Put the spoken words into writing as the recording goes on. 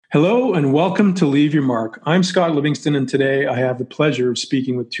Hello and welcome to Leave Your Mark. I'm Scott Livingston, and today I have the pleasure of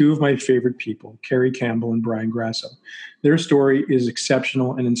speaking with two of my favorite people, Carrie Campbell and Brian Grasso. Their story is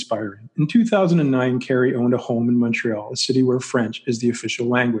exceptional and inspiring. In 2009, Carrie owned a home in Montreal, a city where French is the official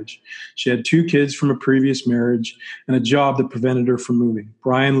language. She had two kids from a previous marriage and a job that prevented her from moving.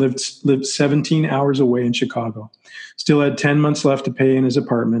 Brian lived 17 hours away in Chicago, still had 10 months left to pay in his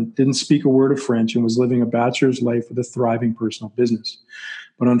apartment, didn't speak a word of French, and was living a bachelor's life with a thriving personal business.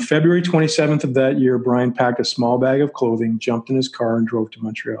 But on February 27th of that year, Brian packed a small bag of clothing, jumped in his car, and drove to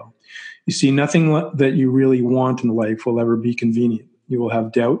Montreal. You see, nothing that you really want in life will ever be convenient. You will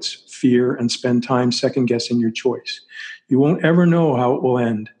have doubts, fear, and spend time second-guessing your choice. You won't ever know how it will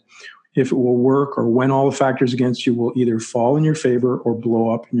end, if it will work, or when all the factors against you will either fall in your favor or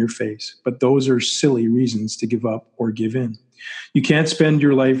blow up in your face. But those are silly reasons to give up or give in. You can't spend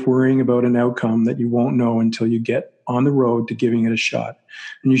your life worrying about an outcome that you won't know until you get on the road to giving it a shot.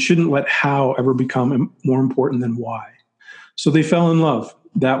 And you shouldn't let how ever become more important than why. So they fell in love.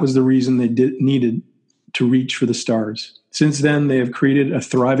 That was the reason they needed to reach for the stars. Since then, they have created a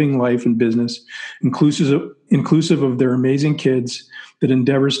thriving life and business, inclusive of their amazing kids, that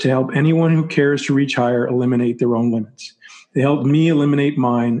endeavors to help anyone who cares to reach higher eliminate their own limits. They helped me eliminate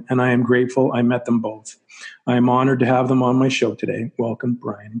mine, and I am grateful I met them both. I am honored to have them on my show today. Welcome,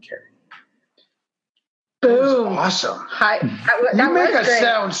 Brian and Carrie. Boom. Awesome. Hi. You make us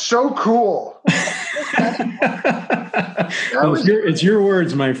sound so cool. It's your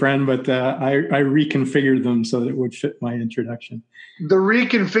words, my friend, but I reconfigured them so that it would fit my introduction. The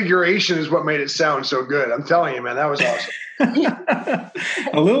reconfiguration is what made it sound so good. I'm telling you, man, that was awesome.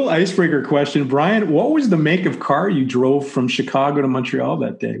 A little icebreaker question. Brian, what was the make of car you drove from Chicago to Montreal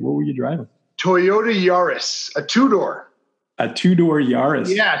that day? What were you driving? Toyota Yaris, a two-door. A two-door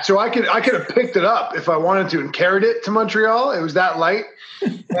Yaris. Yeah, so I could have picked it up if I wanted to and carried it to Montreal. It was that light.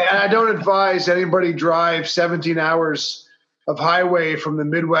 And I don't advise anybody drive 17 hours of highway from the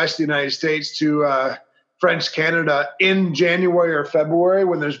Midwest of the United States to French Canada in January or February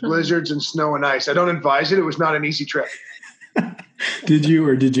when there's blizzards and snow and ice. I don't advise it. It was not an easy trip. Did you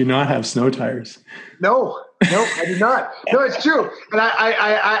or did you not have snow tires? No, I did not. No, it's true. And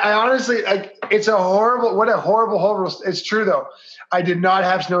I honestly, it's a horrible, it's true though. I did not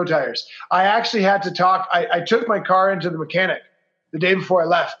have snow tires. I actually had to talk. I took my car into the mechanic the day before I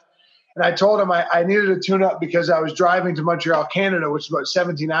left. And I told him I needed a tune up because I was driving to Montreal, Canada, which is about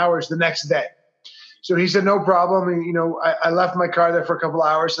 17 hours the next day. So he said, no problem. And, I left my car there for a couple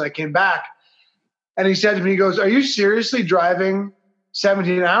hours and I came back. And he said to me, he goes, are you seriously driving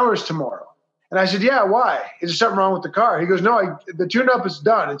 17 hours tomorrow? And I said, yeah, why? Is there something wrong with the car? He goes, no, the tune-up is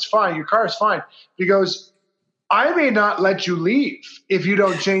done. It's fine. Your car is fine. He goes, I may not let you leave if you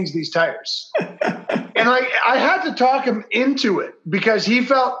don't change these tires. And I had to talk him into it because he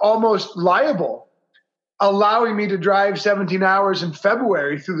felt almost liable allowing me to drive 17 hours in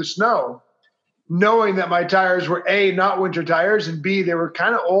February through the snow, knowing that my tires were A, not winter tires, and B, they were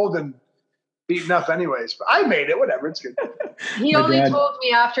kind of old and beaten up anyways. But I made it. Whatever. It's good. He only told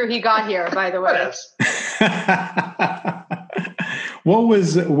me after he got here, by the way. What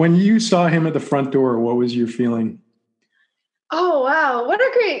was, when you saw him at the front door, what was your feeling? Oh, wow. What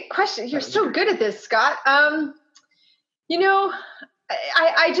a great question. You're so good at this, Scott. I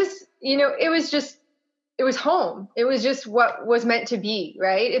just, it was home. It was just what was meant to be,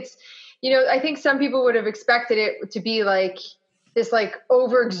 right? It's, I think some people would have expected it to be like this like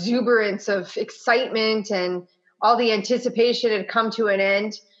over exuberance of excitement and all the anticipation had come to an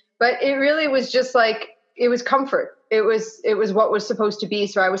end, but it really was just like, it was comfort. It was what was supposed to be.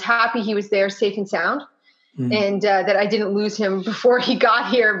 So I was happy he was there safe and sound. And that I didn't lose him before he got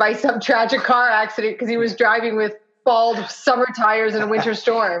here by some tragic car accident because he was driving with bald summer tires in a winter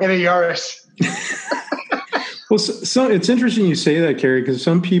storm. In a Yaris. Well, so it's interesting you say that, Carrie, because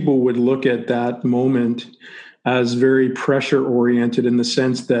some people would look at that moment as very pressure-oriented in the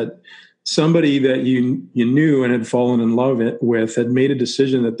sense that somebody that you knew and had fallen in love with had made a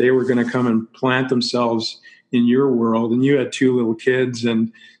decision that they were going to come and plant themselves in your world, and you had two little kids,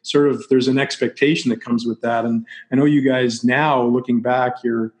 and sort of there's an expectation that comes with that. And I know you guys now, looking back,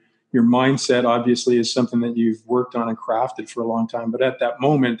 your mindset obviously is something that you've worked on and crafted for a long time, but at that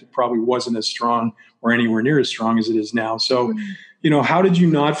moment, it probably wasn't as strong or anywhere near as strong as it is now. So, how did you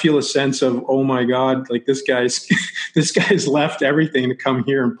not feel a sense of, oh my God, like this guy's left everything to come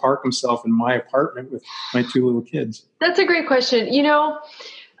here and park himself in my apartment with my two little kids? That's a great question.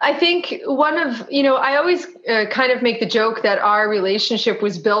 I think I always kind of make the joke that our relationship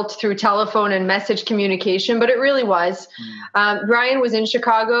was built through telephone and message communication, but it really was. Brian was in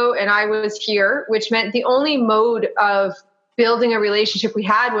Chicago and I was here, which meant the only mode of building a relationship we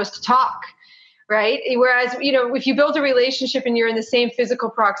had was to talk. Right. Whereas, if you build a relationship and you're in the same physical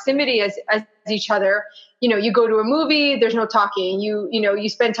proximity as each other, you go to a movie, there's no talking. You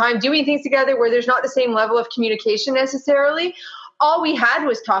spend time doing things together where there's not the same level of communication necessarily. All we had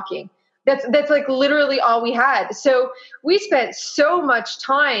was talking. That's like literally all we had. So we spent so much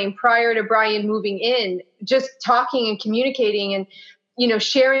time prior to Brian moving in, just talking and communicating and,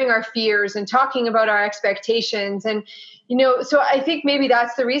 sharing our fears and talking about our expectations. And, so I think maybe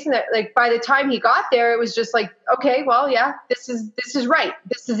that's the reason that, like, by the time he got there, it was just like, okay, well, yeah, this is right.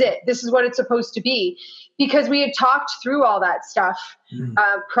 This is it. This is what it's supposed to be. Because we had talked through all that stuff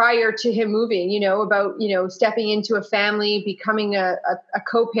prior to him moving, about, stepping into a family, becoming a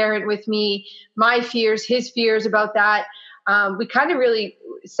co-parent with me, my fears, his fears about that. We kind of really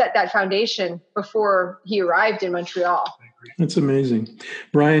set that foundation before he arrived in Montreal. That's amazing.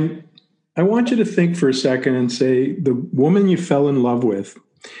 Brian, I want you to think for a second and say the woman you fell in love with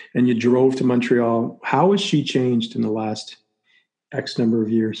and you drove to Montreal, how has she changed in the last X number of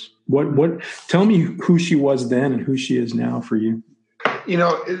years? Tell me who she was then and who she is now for you.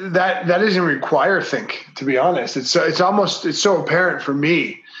 That doesn't require think, to be honest. It's so apparent for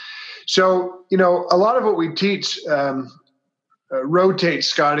me. So, a lot of what we teach rotates,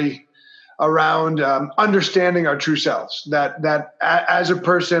 Scotty, around understanding our true selves, that as a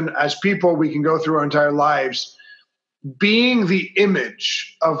person, as people, we can go through our entire lives being the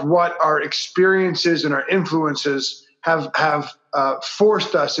image of what our experiences and our influences have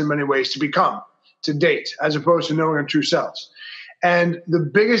forced us in many ways to become, to date, as opposed to knowing our true selves. And the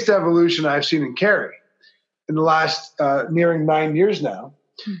biggest evolution I've seen in Carrie in the last nearing 9 years now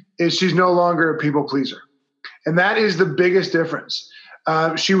is she's no longer a people pleaser. And that is the biggest difference.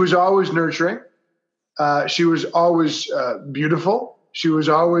 She was always nurturing. She was always beautiful. She was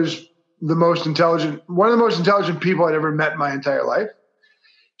always one of the most intelligent people I'd ever met in my entire life.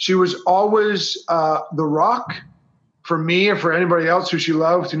 She was always the rock for me and for anybody else who she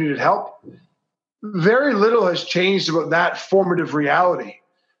loved, who needed help. Very little has changed about that formative reality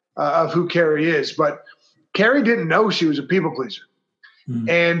of who Carrie is. But Carrie didn't know she was a people pleaser.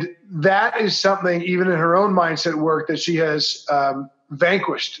 And that is something, even in her own mindset work, that she has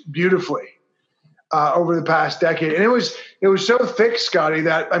vanquished beautifully over the past decade. And it was so thick, Scotty,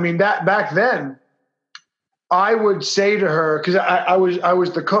 that back then I would say to her, because I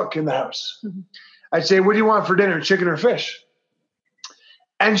was the cook in the house. I'd say, "What do you want for dinner, chicken or fish?"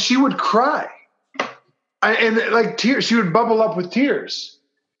 And she would cry, and like tears. She would bubble up with tears,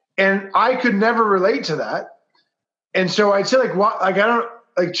 and I could never relate to that. And so I'd say, like, what? Like, I don't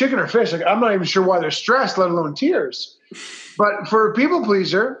like chicken or fish. Like, I'm not even sure why they're stressed, let alone tears. But for a people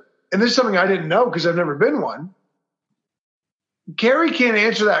pleaser, and this is something I didn't know because I've never been one, Carrie can't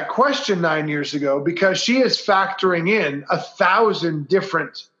answer that question 9 years ago because she is factoring in 1,000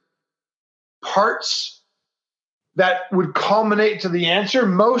 different parts that would culminate to the answer,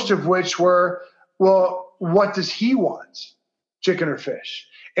 most of which were, well, what does he want? Chicken or fish?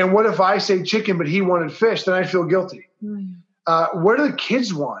 And what if I say chicken, but he wanted fish? Then I feel guilty. What do the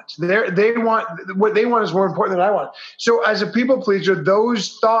kids want? They want what they want is more important than I want. So as a people pleaser,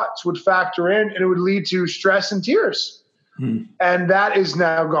 those thoughts would factor in, and it would lead to stress and tears. And that is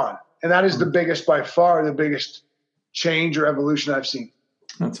now gone. And that is by far the biggest change or evolution I've seen.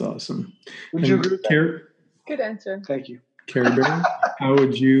 That's awesome. Would you agree with that? Good answer. Thank you. Carrie Berry, how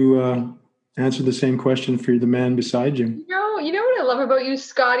would you answer the same question for the man beside you? You know what I love about you,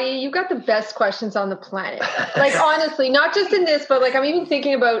 Scotty? You've got the best questions on the planet. Like, honestly, not just in this, but like I'm even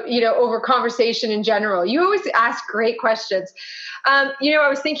thinking about, over conversation in general. You always ask great questions. I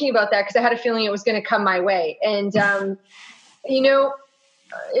was thinking about that because I had a feeling it was going to come my way. And,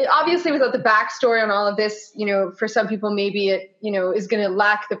 obviously without the backstory on all of this, for some people, maybe it, is going to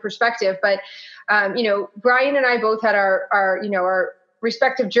lack the perspective. But, Brian and I both had our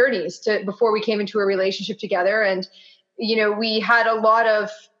respective journeys before we came into a relationship together. And, we had a lot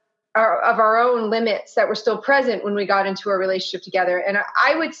of our own limits that were still present when we got into a relationship together. And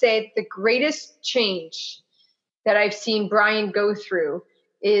I would say the greatest change that I've seen Brian go through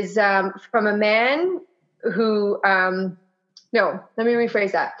is from a man who, no, let me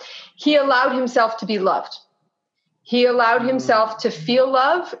rephrase that. He allowed himself to be loved. He allowed himself to feel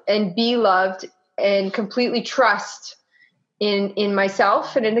love and be loved and completely trust in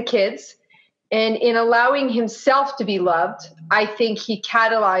myself and in the kids. And in allowing himself to be loved, I think he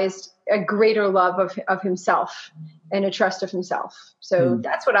catalyzed a greater love of himself and a trust of himself. So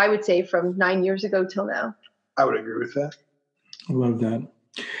that's what I would say from 9 years ago till now. I would agree with that. I love that.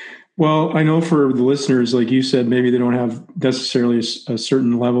 Well, I know for the listeners, like you said, maybe they don't have necessarily a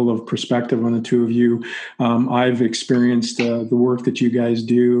certain level of perspective on the two of you. I've experienced the work that you guys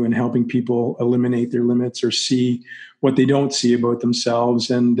do and helping people eliminate their limits or see what they don't see about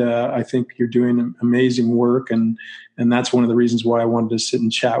themselves. And I think you're doing amazing work. And that's one of the reasons why I wanted to sit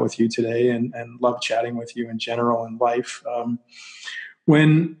and chat with you today and love chatting with you in general in life.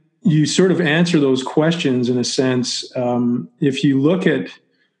 When you sort of answer those questions, in a sense, if you look at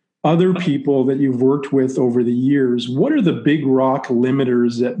other people that you've worked with over the years, what are the big rock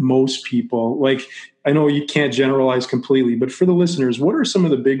limiters that most people, like, I know you can't generalize completely, but for the listeners, what are some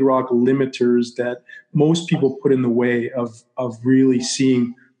of the big rock limiters that most people put in the way of really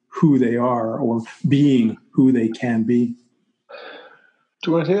seeing who they are or being who they can be?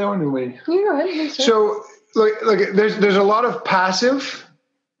 Do you want to take that one? You go ahead. So, look, there's a lot of passive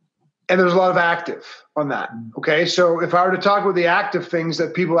and there's a lot of active on that. Okay. So if I were to talk about the active things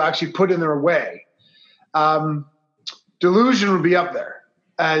that people actually put in their way, delusion would be up there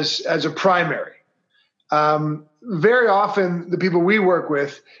as a primary. Very often the people we work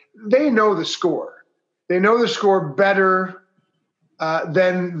with, they know the score. They know the score better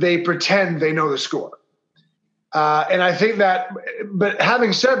than they pretend they know the score. And I think that, but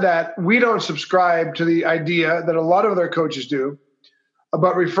having said that, we don't subscribe to the idea that a lot of other coaches do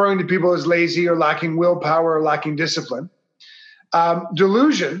about referring to people as lazy or lacking willpower or lacking discipline.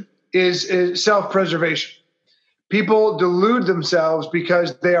 Delusion is self-preservation. People delude themselves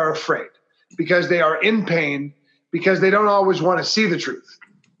because they are afraid, because they are in pain, because they don't always want to see the truth.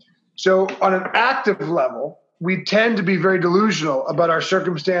 So on an active level, we tend to be very delusional about our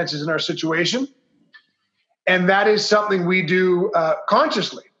circumstances and our situation. And that is something we do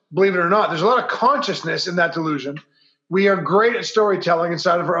consciously, believe it or not. There's a lot of consciousness in that delusion. We are great at storytelling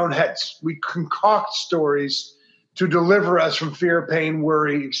inside of our own heads. We concoct stories to deliver us from fear, pain,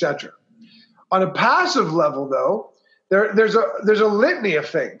 worry, etc. On a passive level, though, there's a litany of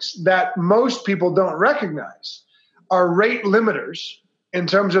things that most people don't recognize are rate limiters in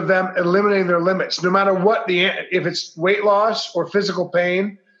terms of them eliminating their limits, no matter what if it's weight loss or physical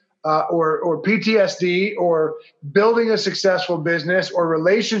pain or PTSD or building a successful business or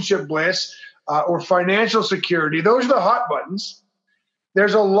relationship bliss. Or financial security. Those are the hot buttons.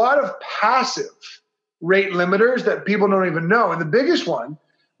 There's a lot of passive rate limiters that people don't even know. And the biggest one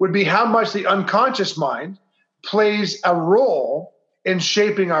would be how much the unconscious mind plays a role in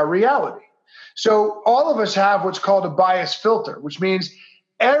shaping our reality. So all of us have what's called a bias filter, which means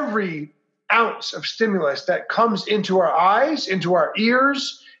every ounce of stimulus that comes into our eyes, into our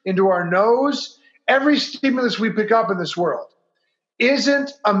ears, into our nose, every stimulus we pick up in this world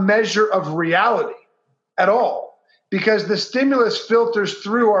isn't a measure of reality at all, because the stimulus filters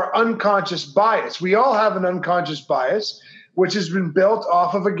through our unconscious bias. We all have an unconscious bias, which has been built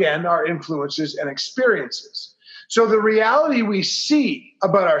off of, again, our influences and experiences. So the reality we see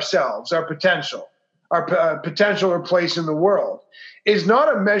about ourselves, our potential or place in the world, is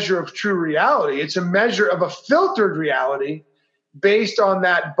not a measure of true reality. It's a measure of a filtered reality based on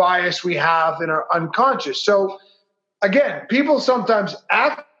that bias we have in our unconscious. So again, people sometimes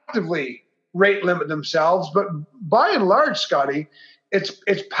actively rate limit themselves, but by and large, Scotty, it's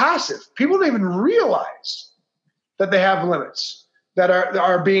passive. People don't even realize that they have limits that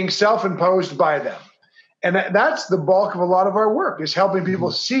are being self-imposed by them. And that's the bulk of a lot of our work, is helping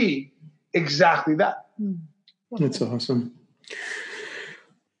people see exactly that. That's awesome.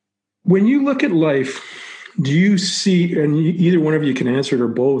 When you look at life, do you see, and either one of you can answer it or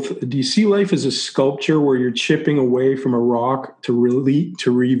both, do you see life as a sculpture where you're chipping away from a rock to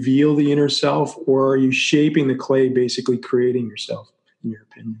reveal the inner self, or are you shaping the clay, basically creating yourself, in your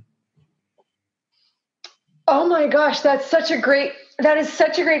opinion? Oh my gosh, that is such a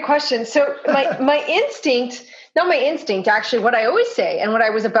great question. So my instinct, not my instinct, actually, what I always say and what I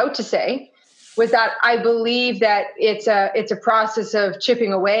was about to say was that I believe that it's a process of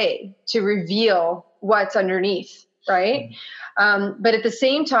chipping away to reveal what's underneath, right? But at the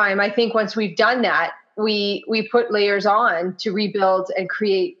same time, I think once we've done that, we put layers on to rebuild and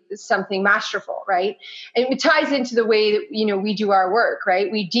create something masterful, right? And it ties into the way that, we do our work,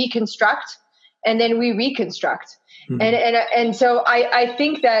 right? We deconstruct and then we reconstruct. Mm-hmm. And so I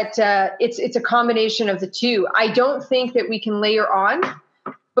think that it's a combination of the two. I don't think that we can layer on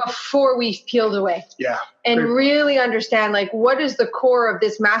before we've peeled away. Yeah. And really understand, like, what is the core of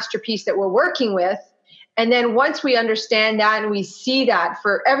this masterpiece that we're working with? And then once we understand that and we see that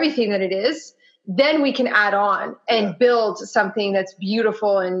for everything that it is, then we can add on and build something that's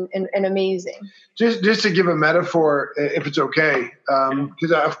beautiful and amazing. Just to give a metaphor, if it's okay,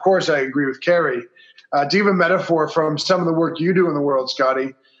 because of course I agree with Carrie, to give a metaphor from some of the work you do in the world,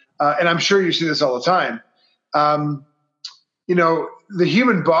 Scotty, and I'm sure you see this all the time, the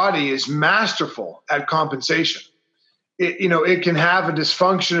human body is masterful at compensation. It can have a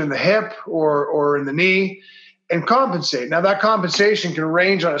dysfunction in the hip or in the knee and compensate. Now, that compensation can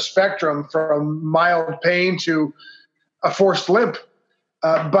range on a spectrum from mild pain to a forced limp.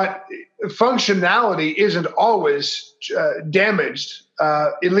 But functionality isn't always damaged,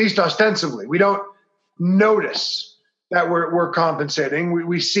 at least ostensibly. We don't notice that we're compensating.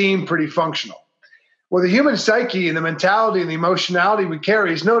 We seem pretty functional. Well, the human psyche and the mentality and the emotionality we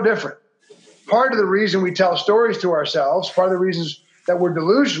carry is no different. Part of the reason we tell stories to ourselves, part of the reasons that we're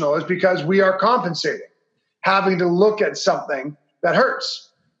delusional is because we are compensating, having to look at something that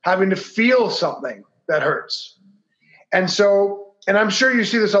hurts, having to feel something that hurts. And I'm sure you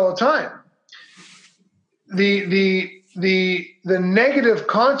see this all the time. The negative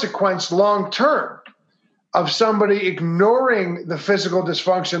consequence long term of somebody ignoring the physical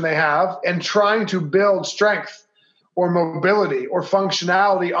dysfunction they have and trying to build strength or mobility or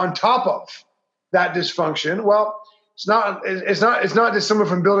functionality on top of that dysfunction. Well, it's not dissimilar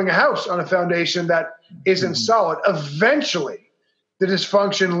from building a house on a foundation that isn't solid. Eventually, the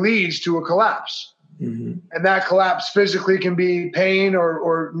dysfunction leads to a collapse. Mm-hmm. And that collapse physically can be pain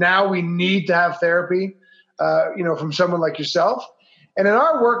or now we need to have therapy, from someone like yourself. And in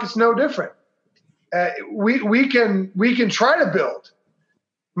our work, it's no different. We can try to build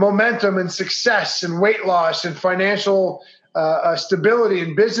momentum and success and weight loss and financial stability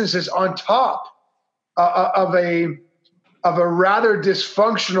in businesses on top of a rather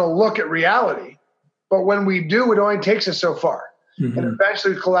dysfunctional look at reality. But when we do, it only takes us so far. Mm-hmm. And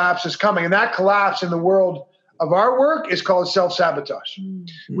eventually collapse is coming. And that collapse in the world of our work is called self-sabotage.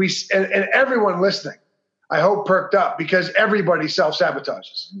 Mm-hmm. And everyone listening, I hope, perked up because everybody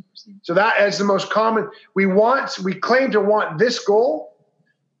self-sabotages. So that is the most common. We claim to want this goal,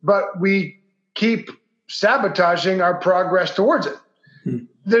 but we keep sabotaging our progress towards it. Mm-hmm.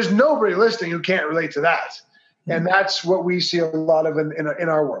 There's nobody listening who can't relate to that. Mm-hmm. And that's what we see a lot of in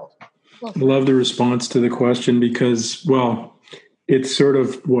our world. I love the response to the question because, well, it's sort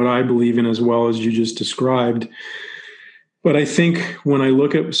of what I believe in as well as you just described. But I think when I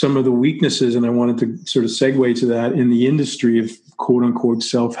look at some of the weaknesses, and I wanted to sort of segue to that in the industry of quote unquote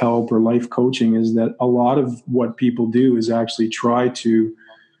self-help or life coaching, is that a lot of what people do is actually try to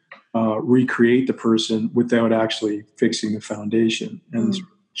recreate the person without actually fixing the foundation and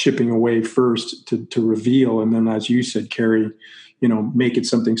chipping away first to reveal. And then, as you said, Carrie, make it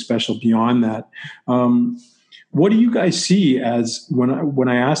something special beyond that. What do you guys see as when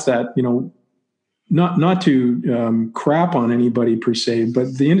I ask that, not to crap on anybody per se,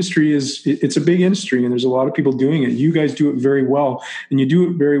 but the industry it's a big industry and there's a lot of people doing it. You guys do it very well, and you do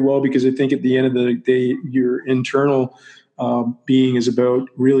it very well because I think at the end of the day, your internal being is about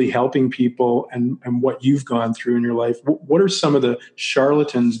really helping people and what you've gone through in your life. What are some of the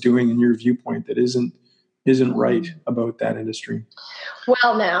charlatans doing in your viewpoint that isn't right about that industry?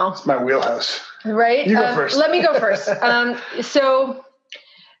 Well, now it's my wheelhouse. Right? You go first. Let me go first. So,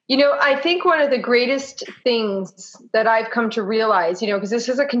 I think one of the greatest things that I've come to realize, because this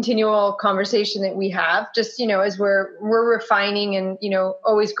is a continual conversation that we have, just, as we're refining and,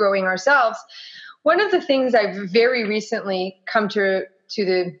 always growing ourselves. One of the things I've very recently come to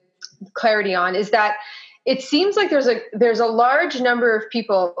the clarity on is that it seems like there's a large number of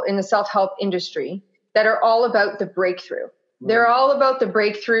people in the self-help industry that are all about the breakthrough. They're all about the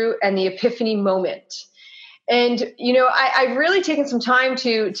breakthrough and the epiphany moment. And, I've really taken some time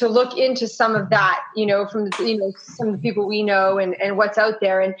to look into some of that, from some of the people we know and what's out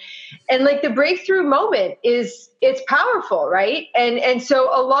there. And like the breakthrough moment it's powerful, right? And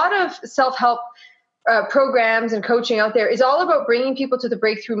so a lot of self-help programs and coaching out there is all about bringing people to the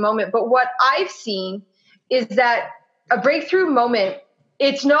breakthrough moment. But what I've seen is that a breakthrough moment,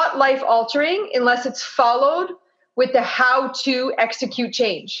 it's not life altering unless it's followed with the how to execute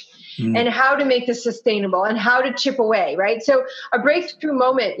change and how to make this sustainable and how to chip away, right? So a breakthrough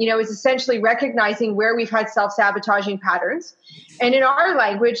moment, is essentially recognizing where we've had self-sabotaging patterns. And in our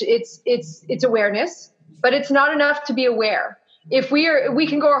language, it's awareness, but it's not enough to be aware. If we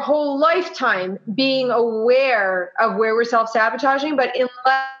can go our whole lifetime being aware of where we're self-sabotaging, but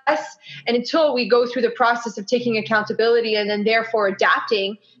unless and until we go through the process of taking accountability and then therefore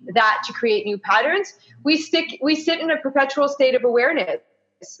adapting that to create new patterns, we sit in a perpetual state of awareness.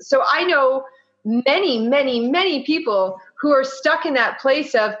 So I know many, many, many people who are stuck in that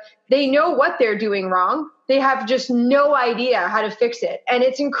place of they know what they're doing wrong. They have just no idea how to fix it. And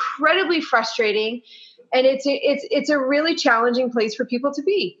it's incredibly frustrating. And it's a really challenging place for people to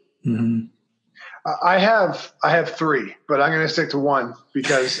be. Mm-hmm. I have three, but I'm going to stick to one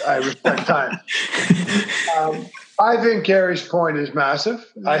because I respect time. I think Carrie's point is massive.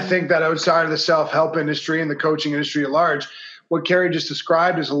 I think that outside of the self-help industry and the coaching industry at large, what Carrie just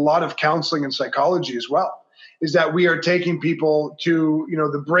described is a lot of counseling and psychology as well, is that we are taking people to,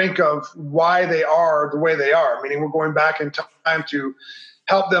 the brink of why they are the way they are, meaning we're going back in time to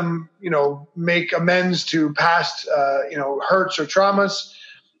help them, make amends to past, hurts or traumas,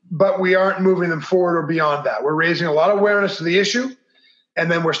 but we aren't moving them forward or beyond that. We're raising a lot of awareness to the issue, and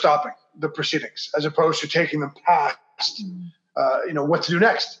then we're stopping the proceedings as opposed to taking them past, what to do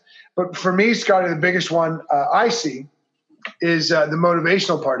next. But for me, Scotty, the biggest one I see is the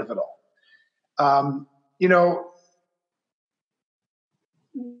motivational part of it all.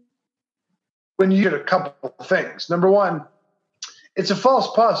 When you get a couple of things. Number one, it's a false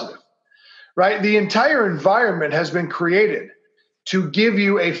positive, right? The entire environment has been created to give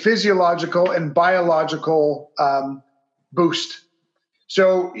you a physiological and biological boost.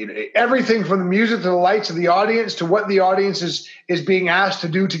 So everything from the music to the lights of the audience to what the audience is being asked to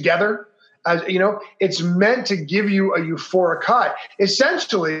do together, it's meant to give you a euphoric high.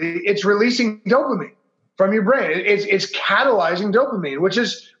 Essentially, it's releasing dopamine from your brain. It's catalyzing dopamine, which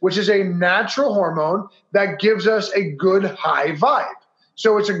is a natural hormone that gives us a good high vibe.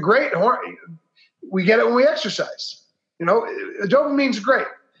 So it's a great hormone. We get it when we exercise. Dopamine's great.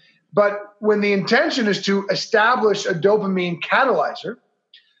 But when the intention is to establish a dopamine catalyzer,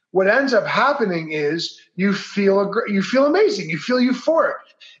 what ends up happening is you feel amazing. You feel euphoric.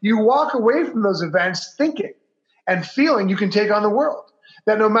 You walk away from those events thinking and feeling you can take on the world.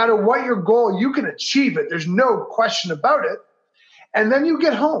 That no matter what your goal, you can achieve it. There's no question about it. And then you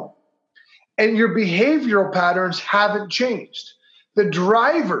get home and your behavioral patterns haven't changed. The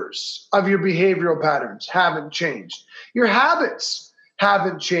drivers of your behavioral patterns haven't changed. Your habits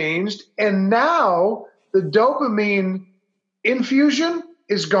haven't changed. And now the dopamine infusion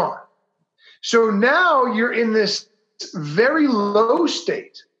is gone. So now you're in this very low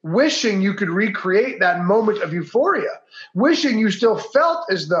state, wishing you could recreate that moment of euphoria, wishing you still felt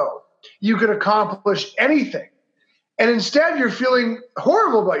as though you could accomplish anything. And instead you're feeling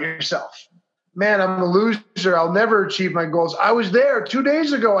horrible about yourself. Man, I'm a loser. I'll never achieve my goals. I was there 2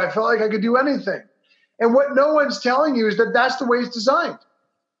 days ago. I felt like I could do anything. And what no one's telling you is that that's the way it's designed.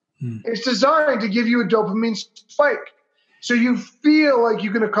 It's designed to give you a dopamine spike. So you feel like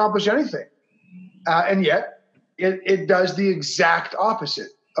you can accomplish anything. And yet it does the exact opposite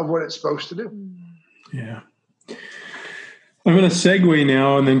of what it's supposed to do. Yeah. I'm going to segue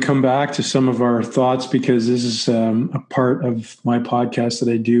now and then come back to some of our thoughts, because this is a part of my podcast that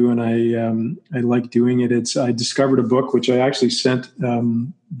I do, and I like doing it. I discovered a book, which I actually sent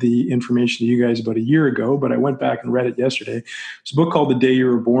the information to you guys about a year ago, but I went back and read it yesterday. It's a book called The Day You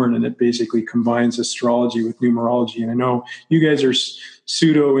Were Born, and it basically combines astrology with numerology. And I know you guys are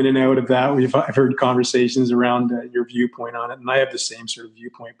pseudo in and out of that. I've heard conversations around your viewpoint on it, and I have the same sort of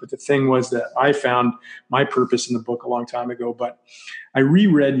viewpoint. But the thing was that I found my purpose in the book a long time ago, but I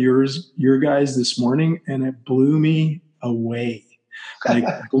reread your guys this morning, and it blew me away.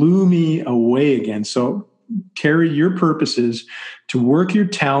 Blew me away again. So, Carrie, your purpose is to work your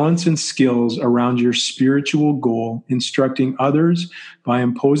talents and skills around your spiritual goal, instructing others by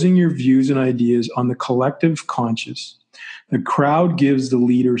imposing your views and ideas on the collective conscious. The crowd gives the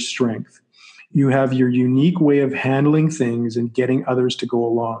leader strength. You have your unique way of handling things and getting others to go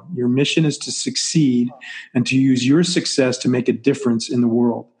along. Your mission is to succeed and to use your success to make a difference in the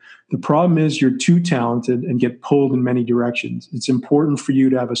world. The problem is you're too talented and get pulled in many directions. It's important for you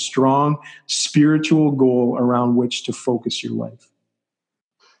to have a strong spiritual goal around which to focus your life.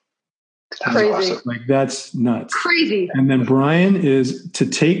 Crazy. That's nuts. Crazy. And then Brian is to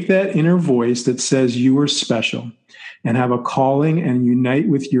take that inner voice that says you are special and have a calling and unite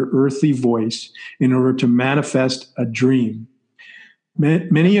with your earthly voice in order to manifest a dream.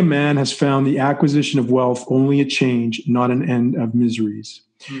 Many a man has found the acquisition of wealth only a change, not an end of miseries.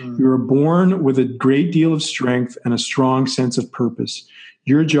 You are born with a great deal of strength and a strong sense of purpose.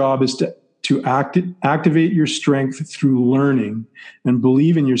 Your job is to activate your strength through learning and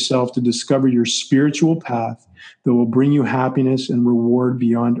believe in yourself to discover your spiritual path that will bring you happiness and reward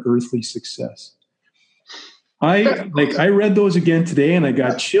beyond earthly success. I read those again today and I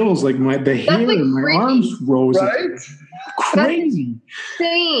got chills, like the hair in my arms rose. Right? Crazy.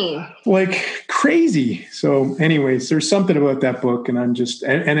 Insane. Like crazy. So anyways, there's something about that book, and I'm just,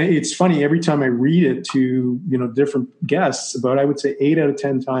 and it's funny, every time I read it to, different guests, about, I would say 8 out of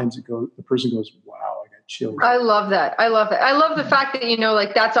 10 times the person goes, wow, I got chills. I love that. I love it. I love the fact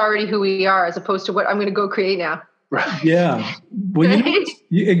that, that's already who we are, as opposed to what I'm going to go create now. Right. Yeah. Well,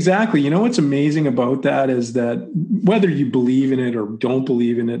 exactly. You know what's amazing about that is that whether you believe in it or don't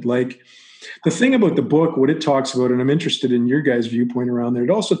believe in it, like the thing about the book, what it talks about, and I'm interested in your guys' viewpoint around there, it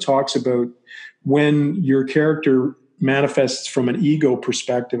also talks about when your character manifests from an ego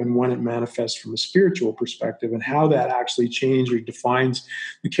perspective and when it manifests from a spiritual perspective and how that actually changes or defines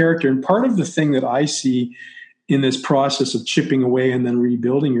the character. And part of the thing that I see in this process of chipping away and then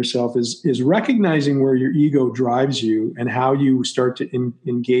rebuilding yourself is recognizing where your ego drives you and how you start to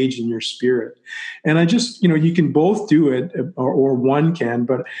engage in your spirit. And I just, you can both do it or one can,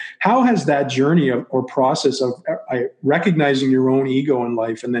 but how has that journey or process of recognizing your own ego in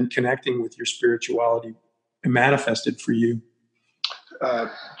life and then connecting with your spirituality manifested for you?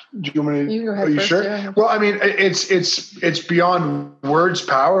 Do you want me to? You go ahead are you first, sure? yeah. Well, I mean, it's beyond words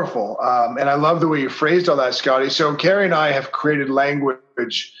powerful, and I love the way you phrased all that, Scotty. So Carrie and I have created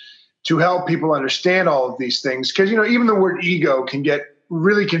language to help people understand all of these things, because even the word ego can get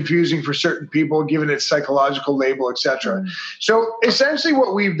really confusing for certain people, given its psychological label, etc. So essentially,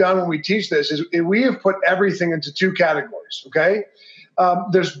 what we've done when we teach this is we have put everything into two categories. Okay,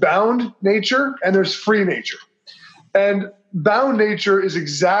 there's bound nature and there's free nature, and bound nature is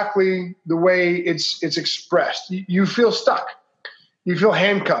exactly the way it's expressed. You feel stuck. You feel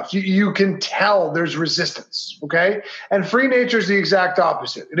handcuffed. You can tell there's resistance, okay? And free nature is the exact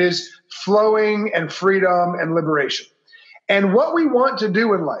opposite. It is flowing and freedom and liberation. And what we want to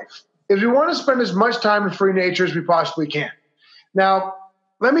do in life is we want to spend as much time in free nature as we possibly can. Now,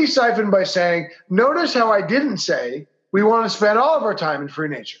 let me siphon by saying, notice how I didn't say we want to spend all of our time in free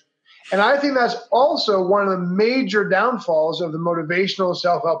nature. And I think that's also one of the major downfalls of the motivational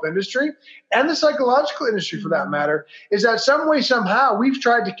self-help industry and the psychological industry, for that matter, is that some way, somehow, we've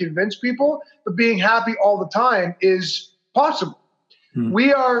tried to convince people that being happy all the time is possible.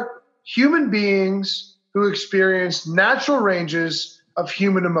 We are human beings who experience natural ranges of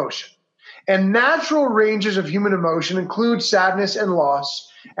human emotion. And natural ranges of human emotion include sadness and loss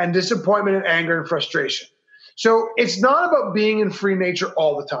and disappointment and anger and frustration. So it's not about being in free nature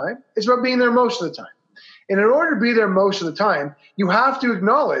all the time. It's about being there most of the time. And in order to be there most of the time, you have to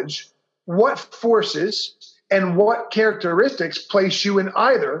acknowledge what forces and what characteristics place you in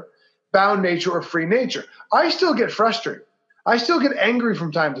either bound nature or free nature. I still get frustrated. I still get angry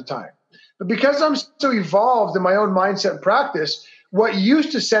from time to time. But because I'm so evolved in my own mindset and practice, what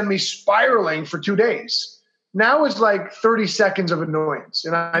used to send me spiraling for 2 days now is like 30 seconds of annoyance.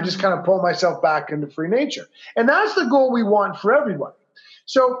 And I just kind of pull myself back into free nature. And that's the goal we want for everybody.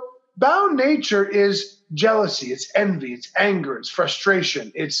 So bound nature is jealousy, it's envy, it's anger, it's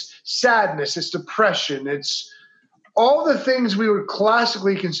frustration, it's sadness, it's depression, it's all the things we would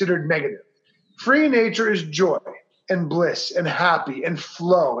classically consider negative. Free nature is joy and bliss and happy and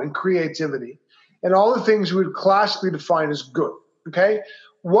flow and creativity and all the things we would classically define as good. Okay?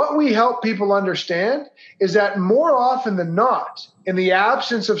 What we help people understand is that more often than not, in the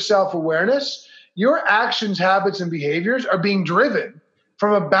absence of self-awareness, your actions, habits, and behaviors are being driven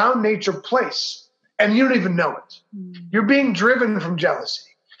from a bound nature place, and you don't even know it. You're being driven from jealousy.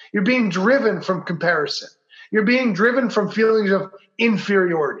 You're being driven from comparison. You're being driven from feelings of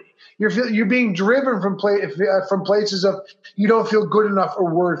inferiority. You're being driven from places of you don't feel good enough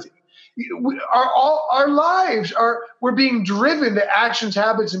or worthy. Our lives we're being driven to actions,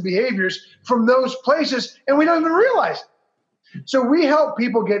 habits, and behaviors from those places, and we don't even realize it. So we help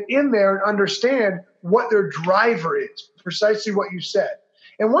people get in there and understand what their driver is, precisely what you said.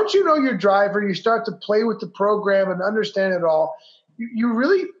 And once you know your driver, you start to play with the program and understand it all,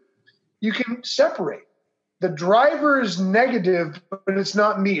 you can separate. The driver is negative, but it's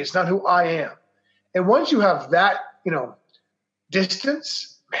not me. It's not who I am. And once you have that,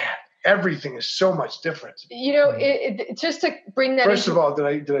 distance, man, everything is so much different. Just to bring that. First of all, did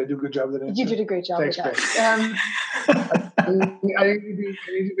I do a good job with that? You did a great job. Thanks, with that. I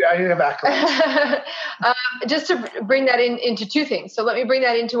need to have accolades. Just to bring that into two things. So let me bring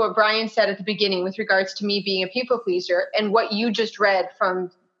that into what Brian said at the beginning with regards to me being a people pleaser and what you just read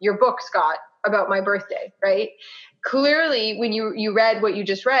from your book, Scott, about my birthday, right? Clearly, when you read what you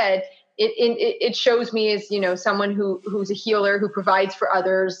just read, it shows me as, someone who's a healer, who provides for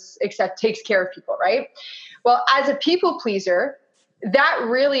others, takes care of people, right? Well, as a people pleaser, that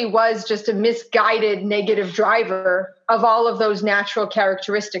really was just a misguided negative driver of all of those natural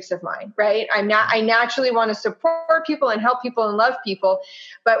characteristics of mine, right? I naturally want to support people and help people and love people.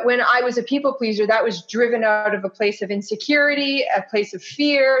 But when I was a people pleaser, that was driven out of a place of insecurity, a place of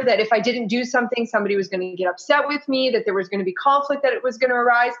fear that if I didn't do something, somebody was going to get upset with me, that there was going to be conflict that it was going to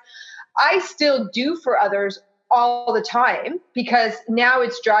arise. I still do for others all the time, because now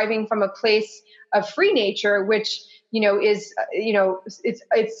it's driving from a place of free nature, which, is,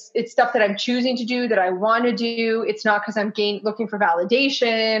 it's stuff that I'm choosing to do, that I want to do. It's not because I'm looking for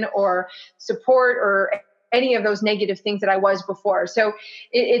validation or support or any of those negative things that I was before. So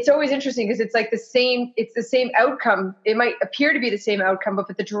it's always interesting, because it's like it's the same outcome. It might appear to be the same outcome,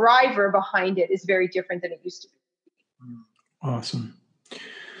 but the driver behind it is very different than it used to be. Awesome.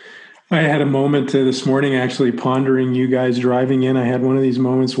 I had a moment this morning actually pondering you guys driving in. I had one of these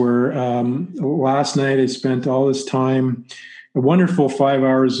moments where last night I spent all this time, a wonderful 5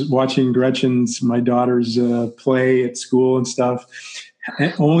 hours watching my daughter's play at school and stuff.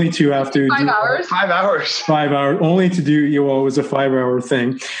 Only to have to 5 hours. 5 hours. 5 hours. Only to do. Well, it was a 5 hour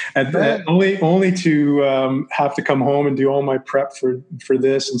thing. Only to have to come home and do all my prep for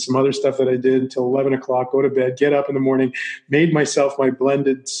this and some other stuff that I did until 11 o'clock. Go to bed. Get up in the morning. Made myself my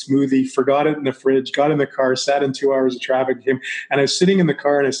blended smoothie. Forgot it in the fridge. Got in the car. Sat in 2 hours of traffic. And I was sitting in the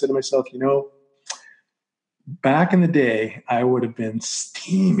car and I said to myself, back in the day, I would have been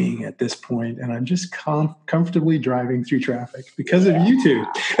steaming at this point, and I'm just comfortably driving through traffic because of you two.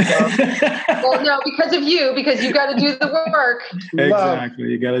 Well, no, because of you, because you got to do the work. Exactly,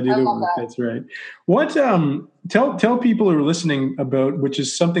 you got to do the work. That's right. What? Tell people who are listening about, which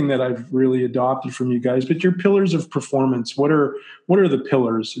is something that I've really adopted from you guys, but your pillars of performance. What are the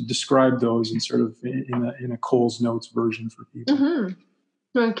pillars? Describe those in sort of in a Cole's Notes version for people. Mm-hmm.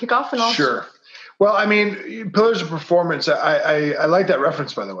 You want to kick off and all? Sure. Well, I mean, pillars of performance, I like that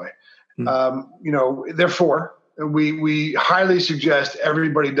reference, by the way. They're four. We highly suggest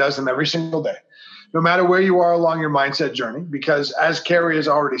everybody does them every single day, no matter where you are along your mindset journey, because as Carrie has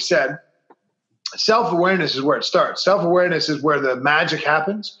already said, self-awareness is where it starts. Self-awareness is where the magic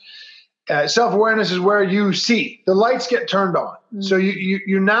happens. Self-awareness is where you see the lights get turned on. Mm-hmm. So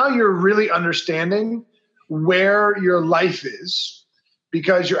you're really understanding where your life is,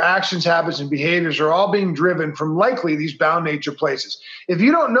 because your actions, habits, and behaviors are all being driven from likely these bound nature places. If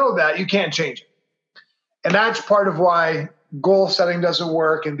you don't know that, you can't change it. And that's part of why goal setting doesn't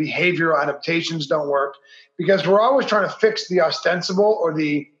work and behavioral adaptations don't work, because we're always trying to fix the ostensible or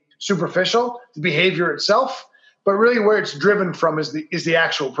the superficial, the behavior itself, but really where it's driven from is the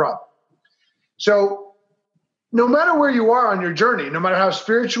actual problem. So no matter where you are on your journey, no matter how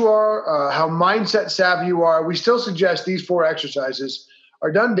spiritual you are, how mindset savvy you are, we still suggest these four exercises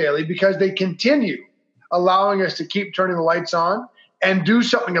are done daily, because they continue allowing us to keep turning the lights on and do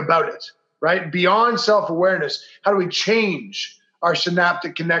something about it, right? Beyond self-awareness, how do we change our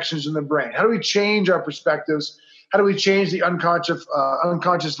synaptic connections in the brain? How do we change our perspectives? How do we change the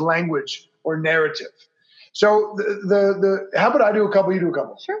unconscious language or narrative? So how about I do a couple, you do a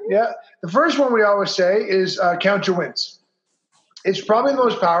couple? Sure. Yeah. The first one we always say is count your wins. It's probably the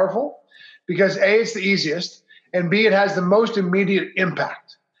most powerful because A, it's the easiest, and B, it has the most immediate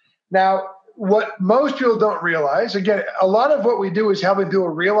impact. Now, what most people don't realize, again, a lot of what we do is helping people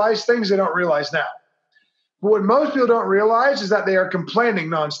realize things they don't realize now. But what most people don't realize is that they are complaining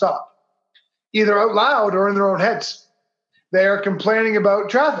nonstop, either out loud or in their own heads. They are complaining about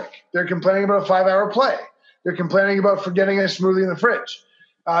traffic. They're complaining about a 5 hour play. They're complaining about forgetting a smoothie in the fridge.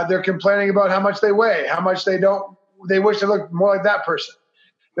 They're complaining about how much they weigh, how much they wish they looked more like that person.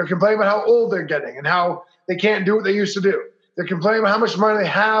 They're complaining about how old they're getting and how they can't do what they used to do. They're complaining about how much money they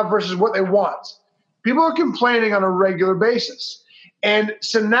have versus what they want. People are complaining on a regular basis. And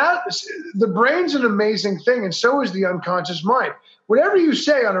so now the brain's an amazing thing, and so is the unconscious mind. Whatever you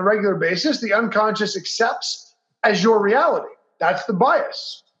say on a regular basis, the unconscious accepts as your reality. That's the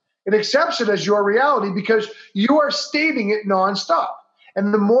bias. It accepts it as your reality because you are stating it nonstop.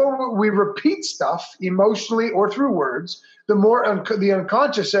 And the more we repeat stuff emotionally or through words, the more the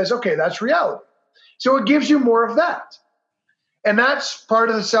unconscious says, okay, that's reality. So it gives you more of that. And that's part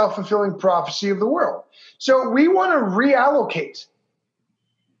of the self-fulfilling prophecy of the world. So we want to reallocate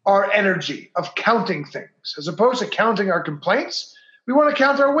our energy of counting things. As opposed to counting our complaints, we want to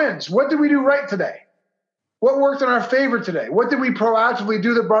count our wins. What did we do right today? What worked in our favor today? What did we proactively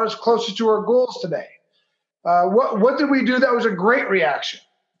do that brought us closer to our goals today? What did we do that was a great reaction?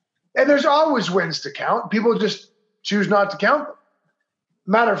 And there's always wins to count. People just choose not to count them.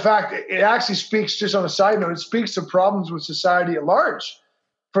 Matter of fact, it actually speaks, just on a side note, it speaks to problems with society at large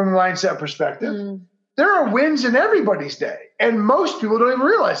from a mindset perspective. Mm. There are wins in everybody's day. And most people don't even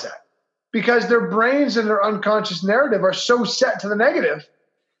realize that because their brains and their unconscious narrative are so set to the negative,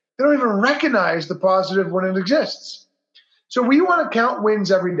 they don't even recognize the positive when it exists. So we want to count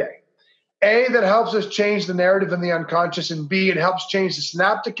wins every day. A, that helps us change the narrative in the unconscious, and B, it helps change the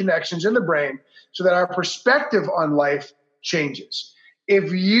synaptic connections in the brain so that our perspective on life changes.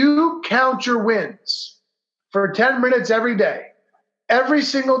 If you count your wins, for 10 minutes every day. Every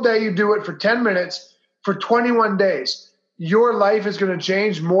single day you do it for 10 minutes for 21 days. Your life is going to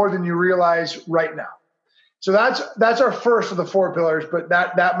change more than you realize right now. So that's our first of the 4 pillars, but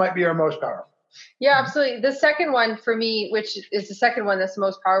that might be our most powerful. Yeah, absolutely. The second one for me, which is the second one that's the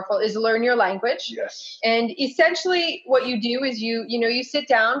most powerful, is learn your language. Yes. And essentially what you do is you sit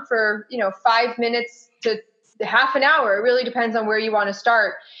down for, 5 minutes to half an hour. It really depends on where you want to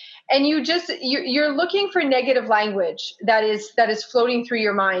start. And you're looking for negative language that is floating through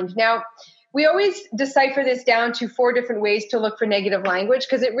your mind. Now, we always decipher this down to 4 different ways to look for negative language,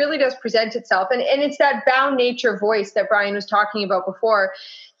 because it really does present itself. And it's that bound nature voice that Brian was talking about before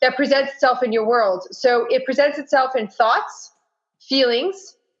that presents itself in your world. So it presents itself in thoughts,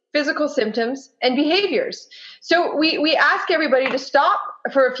 feelings, physical symptoms, and behaviors. So we ask everybody to stop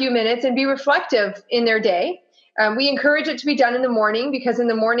for a few minutes and be reflective in their day. We encourage it to be done in the morning, because in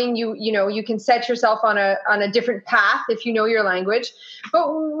the morning you can set yourself on a different path if you know your language.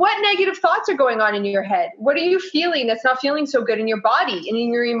 But what negative thoughts are going on in your head? What are you feeling that's not feeling so good in your body and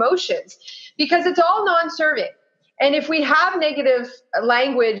in your emotions? Because it's all non-serving. And if we have negative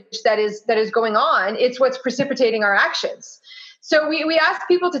language that is going on, it's what's precipitating our actions. So we ask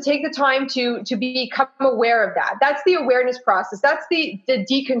people to take the time to become aware of that. That's the awareness process. That's the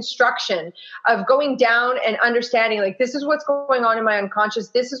deconstruction of going down and understanding, like, this is what's going on in my unconscious.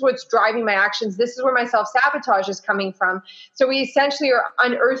 This is what's driving my actions. This is where my self-sabotage is coming from. So we essentially are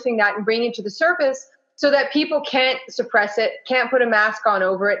unearthing that and bringing it to the surface so that people can't suppress it, can't put a mask on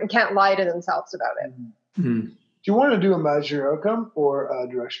over it, and can't lie to themselves about it. Mm-hmm. Do you want to do imagine your outcome or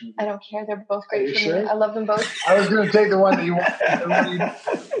direction? I don't care. They're both great for me. I love them both. I was going to take the one that you want.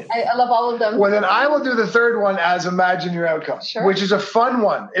 I love all of them. Well, then I will do the third one as imagine your outcome, sure. Which is a fun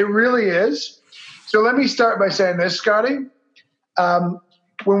one. It really is. So let me start by saying this, Scotty.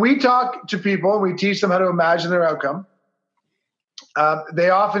 When we talk to people and we teach them how to imagine their outcome, they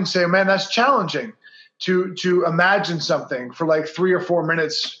often say, man, that's challenging to imagine something for like 3 or 4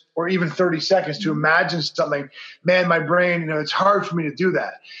 minutes or even 30 seconds to imagine something. Man, my brain, it's hard for me to do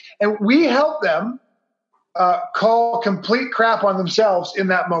that. And we help them call complete crap on themselves in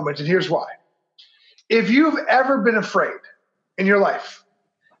that moment. And here's why. If you've ever been afraid in your life,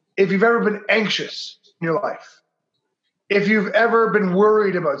 if you've ever been anxious in your life, if you've ever been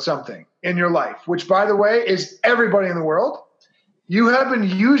worried about something in your life, which, by the way, is everybody in the world, you have been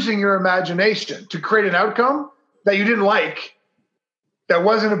using your imagination to create an outcome that you didn't like, that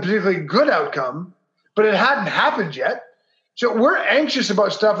wasn't a particularly good outcome, but it hadn't happened yet. So we're anxious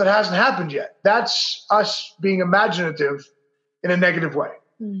about stuff that hasn't happened yet. That's us being imaginative in a negative way.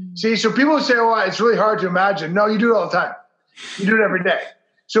 See, so people say, oh, it's really hard to imagine. No, you do it all the time. You do it every day.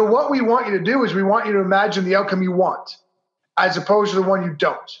 So what we want you to do is we want you to imagine the outcome you want as opposed to the one you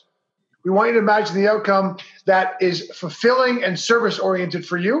don't. We want you to imagine the outcome that is fulfilling and service-oriented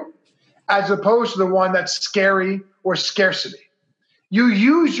for you as opposed to the one that's scary or scarcity. You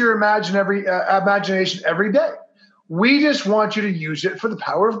use your imagination every day. We just want you to use it for the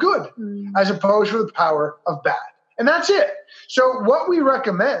power of good as opposed to the power of bad. And that's it. So what we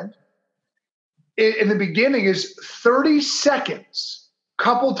recommend in the beginning is 30 seconds,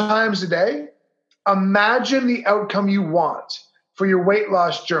 couple times a day. Imagine the outcome you want for your weight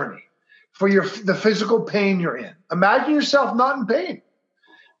loss journey, for the physical pain you're in. Imagine yourself not in pain.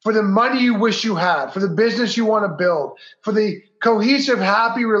 For the money you wish you had, for the business you want to build, for the cohesive,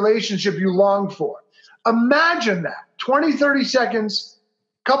 happy relationship you long for. Imagine that 20, 30 seconds,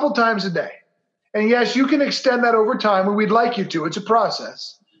 couple times a day. And yes, you can extend that over time, and we'd like you to. It's a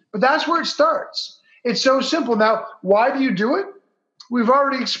process. But that's where it starts. It's so simple. Now, why do you do it? We've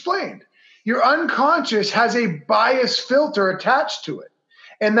already explained. Your unconscious has a bias filter attached to it.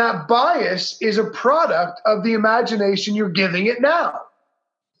 And that bias is a product of the imagination you're giving it now.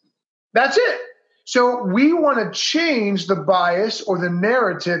 That's it. So we want to change the bias or the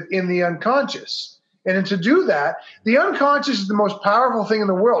narrative in the unconscious. And to do that, the unconscious is the most powerful thing in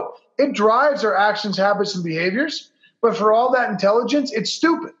the world. It drives our actions, habits, and behaviors. But for all that intelligence, it's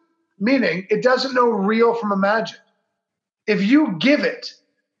stupid, meaning it doesn't know real from imagined. If you give it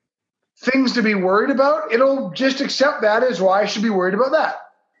things to be worried about, it'll just accept that as why I should be worried about that.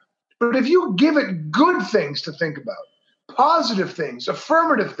 But if you give it good things to think about, positive things,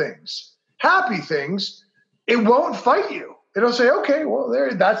 affirmative things, happy things, it won't fight you. It'll say, okay, well,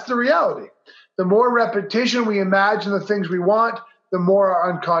 that's the reality. The more repetition we imagine the things we want, the more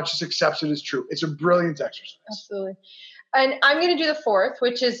our unconscious accepts it as true. It's a brilliant exercise. Absolutely. And I'm going to do the fourth,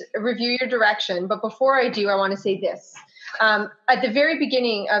 which is review your direction. But before I do, I want to say this. At the very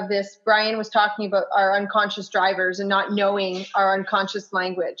beginning of this, Brian was talking about our unconscious drivers and not knowing our unconscious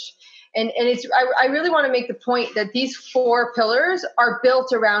language. And I really want to make the point that these 4 pillars are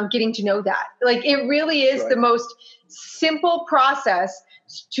built around getting to know that. Like, it really is the most simple process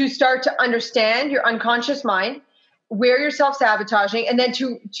to start to understand your unconscious mind, where you're self-sabotaging, and then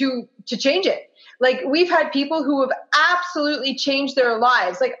to change it. Like, we've had people who have absolutely changed their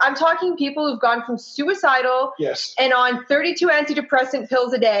lives. Like, I'm talking people who've gone from suicidal and on 32 antidepressant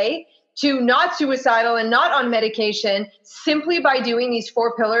pills a day to not suicidal and not on medication, simply by doing these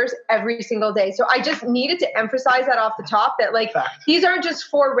 4 pillars every single day. So I just needed to emphasize that off the top, that like, these aren't just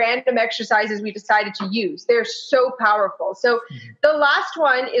 4 random exercises we decided to use. They're so powerful. So the last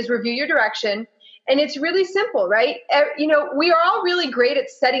one is review your direction. And it's really simple, right? You know, we are all really great at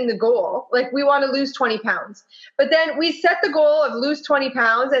setting the goal. Like, we want to lose 20 pounds, but then we set the goal of lose 20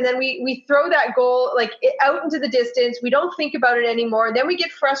 pounds. And then we throw that goal like out into the distance. We don't think about it anymore. And then we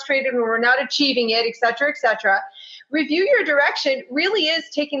get frustrated when we're not achieving it, et cetera, et cetera. Review your direction really is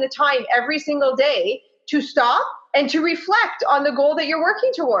taking the time every single day to stop and to reflect on the goal that you're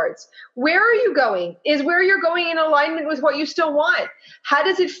working towards. Where are you going? Is where you're going in alignment with what you still want? How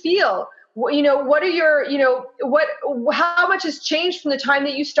does it feel? You know, what are your, you know, how much has changed from the time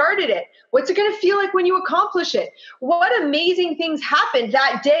that you started it? What's it going to feel like when you accomplish it? What amazing things happened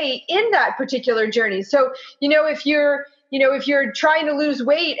that day in that particular journey? So, you know, if you're trying to lose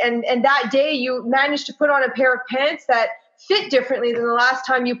weight and that day you managed to put on a pair of pants that fit differently than the last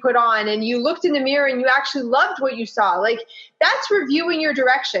time you put on, and you looked in the mirror and you actually loved what you saw, like, that's reviewing your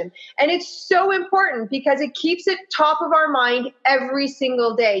direction. And it's so important because it keeps it top of our mind every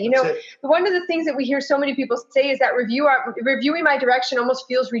single day. You know, one of the things that we hear so many people say is that reviewing my direction almost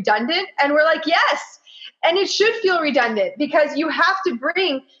feels redundant. And we're like, yes. And it should feel redundant because you have to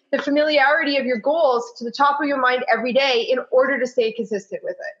bring the familiarity of your goals to the top of your mind every day in order to stay consistent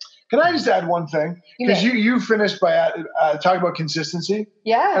with it. Can I just add one thing? Because you finished by talking about consistency.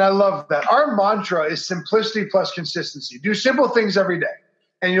 Yeah. And I love that. Our mantra is simplicity plus consistency. Do simple things every day,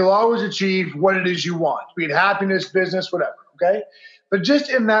 and you'll always achieve what it is you want, be it happiness, business, whatever, okay? But just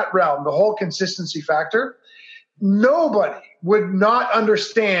in that realm, the whole consistency factor, nobody would not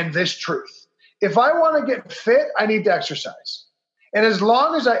understand this truth. If I want to get fit, I need to exercise. And as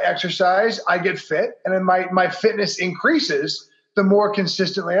long as I exercise, I get fit, and then my fitness increases the more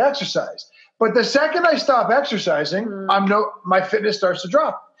consistently I exercise. But the second I stop exercising, my fitness starts to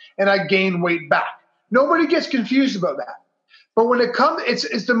drop and I gain weight back. Nobody gets confused about that. But when it comes,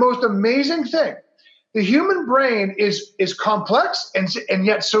 it's the most amazing thing. The human brain is complex and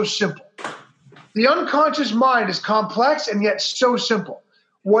yet so simple. The unconscious mind is complex and yet so simple.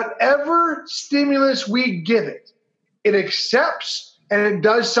 Whatever stimulus we give it, it accepts and it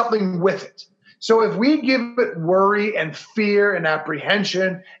does something with it. So if we give it worry and fear and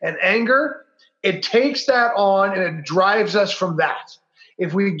apprehension and anger, it takes that on and it drives us from that.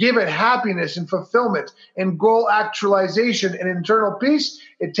 If we give it happiness and fulfillment and goal actualization and internal peace,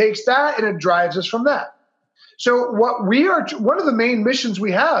 it takes that and it drives us from that. So one of the main missions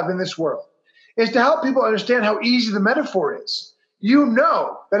we have in this world is to help people understand how easy the metaphor is. You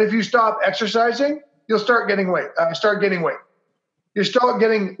know that if you stop exercising, you'll start getting weight. You start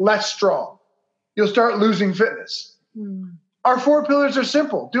getting less strong. You'll start losing fitness. Our 4 pillars are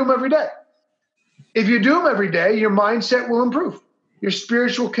simple. Do them every day. If you do them every day, your mindset will improve. Your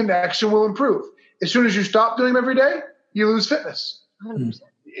spiritual connection will improve. As soon as you stop doing them every day, you lose fitness. 100%.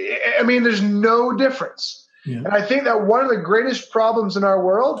 I mean, there's no difference. Yeah. And I think that one of the greatest problems in our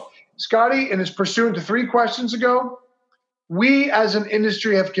world, Scotty, and is pursuant to 3 questions ago, we as an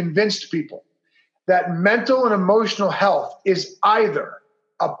industry have convinced people that mental and emotional health is either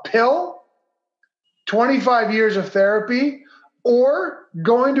a pill, 25 years of therapy, or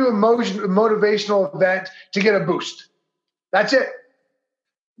going to a motivational event to get a boost. That's it.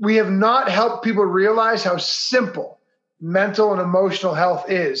 We have not helped people realize how simple mental and emotional health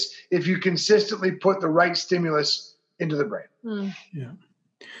is if you consistently put the right stimulus into the brain. Yeah.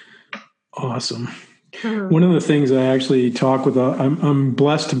 Awesome. One of the things I actually talk with, I'm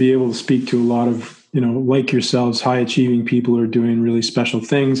blessed to be able to speak to a lot of, like yourselves, high achieving people who are doing really special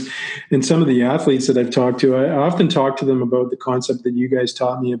things. And some of the athletes that I've talked to, I often talk to them about the concept that you guys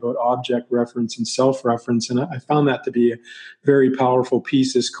taught me about object reference and self-reference. And I found that to be a very powerful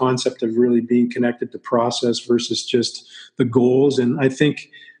piece, this concept of really being connected to process versus just the goals. And I think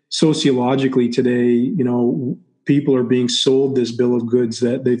sociologically today, people are being sold this bill of goods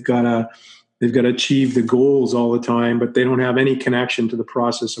that they've got to achieve the goals all the time, but they don't have any connection to the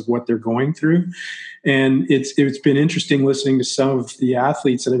process of what they're going through. And it's been interesting listening to some of the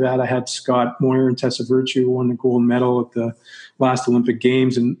athletes that I've had. I had Scott Moyer and Tessa Virtue, who won the gold medal at the last Olympic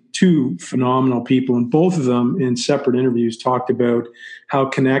Games, and two phenomenal people, and both of them in separate interviews talked about how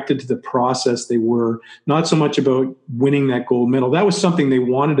connected to the process they were, not so much about winning that gold medal. That was something they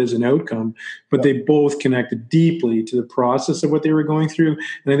wanted as an outcome, but they both connected deeply to the process of what they were going through.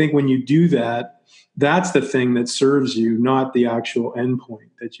 And I think when you do that, that's the thing that serves you, not the actual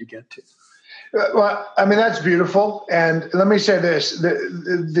endpoint that you get to. Well, I mean, that's beautiful. And let me say this,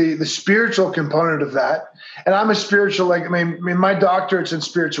 the spiritual component of that, and I'm a spiritual, my doctorate's in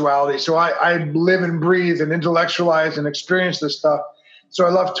spirituality. So I live and breathe and intellectualize and experience this stuff. So I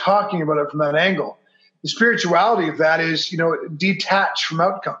love talking about it from that angle. The spirituality of that is, detach from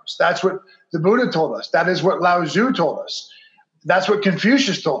outcomes. That's what the Buddha told us. That is what Lao Tzu told us. That's what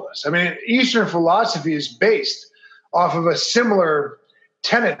Confucius told us. I mean, Eastern philosophy is based off of a similar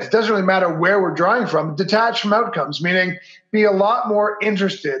tenet. It doesn't really matter where we're drawing from. Detach from outcomes, meaning be a lot more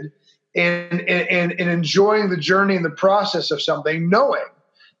interested in enjoying the journey and the process of something, knowing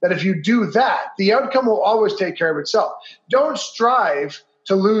that if you do that, the outcome will always take care of itself. Don't strive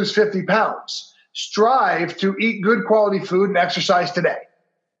to lose 50 pounds. Strive to eat good quality food and exercise today,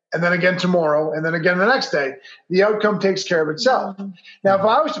 and then again tomorrow, and then again the next day. The outcome takes care of itself. Now, if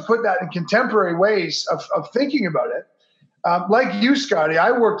I was to put that in contemporary ways of thinking about it, like you, Scotty, I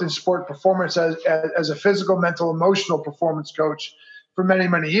worked in sport performance as a physical, mental, emotional performance coach for many,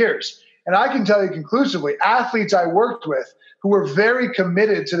 many years. And I can tell you conclusively, athletes I worked with who were very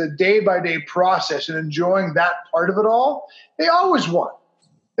committed to the day-by-day process and enjoying that part of it all, they always won.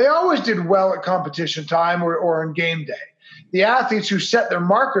 They always did well at competition time or on game day. The athletes who set their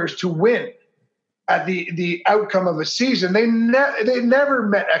markers to win at the outcome of a season, they never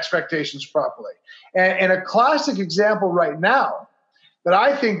met expectations properly. And a classic example right now that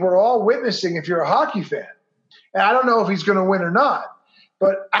I think we're all witnessing if you're a hockey fan, and I don't know if he's going to win or not,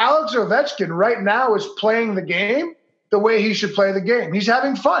 but Alex Ovechkin right now is playing the game the way he should play the game. He's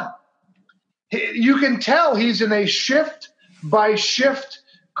having fun. You can tell he's in a shift-by-shift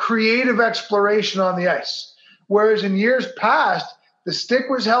creative exploration on the ice. Whereas in years past, the stick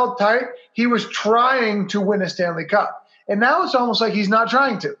was held tight. He was trying to win a Stanley Cup. And now it's almost like he's not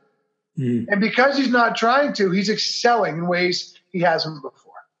trying to. And because he's not trying to, he's excelling in ways he hasn't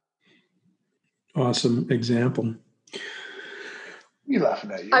before. Awesome example. You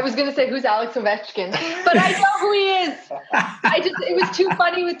laughing at you? I was going to say, who's Alex Ovechkin? But I know who he is. It was too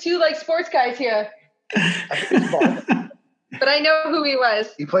funny with two sports guys here. But I know who he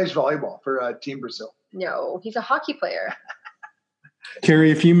was. He plays volleyball for Team Brazil. No, he's a hockey player. Carrie,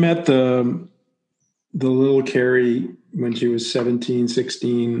 if you met the little Carrie when she was 17,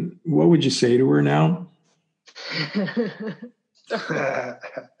 16, what would you say to her now?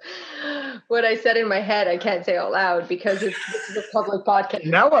 What I said in my head, I can't say out loud because this is a public podcast.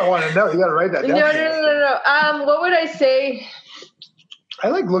 Now I want to know. You got to write that down. No. What would I say? I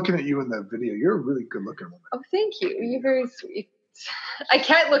like looking at you in the video. You're a really good looking woman. Oh, thank you. You're very sweet. I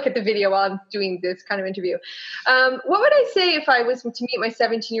can't look at the video while I'm doing this kind of interview. What would I say if I was to meet my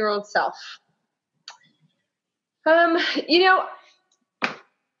 17-year-old self?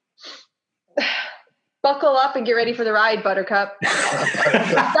 Buckle up and get ready for the ride, Buttercup.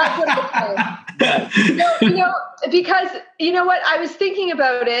 That's what I would say. Because you know what? I was thinking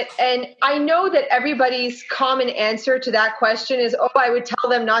about it, and I know that everybody's common answer to that question is, I would tell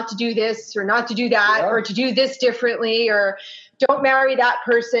them not to do this or not to do that or to do this differently or don't marry that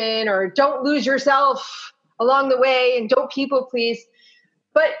person or don't lose yourself along the way and don't people please.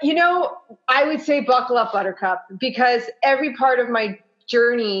 But, I would say buckle up, Buttercup, because every part of my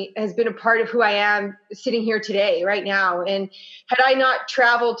journey has been a part of who I am sitting here today, right now. And had I not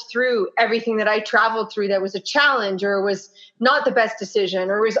traveled through everything that I traveled through that was a challenge or was not the best decision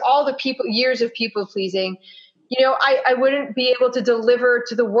or was all the years of people pleasing, I wouldn't be able to deliver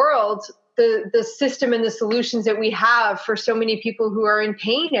to the world the system and the solutions that we have for so many people who are in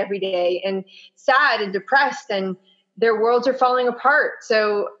pain every day and sad and depressed and their worlds are falling apart.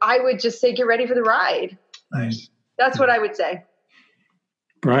 So I would just say, get ready for the ride. Nice. That's what I would say.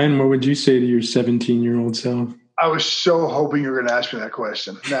 Brian, what would you say to your 17-year-old self? I was so hoping you were going to ask me that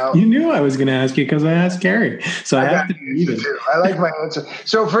question. Now you knew I was going to ask you because I asked Carrie. So I have to believe it. I like my answer.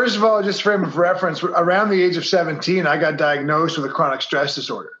 So first of all, just frame of reference, around the age of 17, I got diagnosed with a chronic stress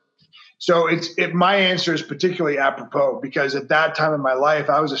disorder. So my answer is particularly apropos because at that time in my life,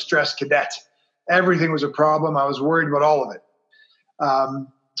 I was a stress cadet. Everything was a problem. I was worried about all of it.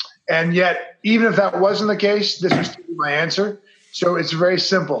 And yet, even if that wasn't the case, this was still my answer. So it's very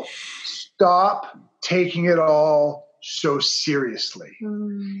simple. Stop taking it all so seriously.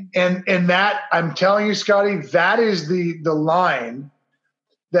 And that, I'm telling you, Scotty, that is the line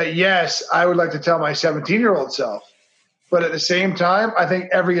that, yes, I would like to tell my 17-year-old self, But at the same time, I think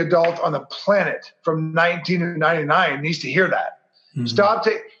every adult on the planet from 19 to 99 needs to hear that. Mm-hmm. Stop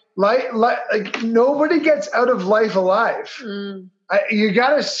taking like nobody gets out of life alive. You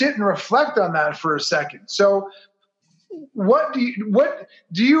got to sit and reflect on that for a second. So what do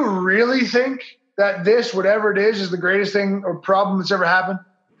you really think that this, whatever it is the greatest thing or problem that's ever happened?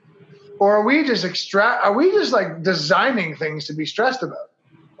 Or are we just like designing things to be stressed about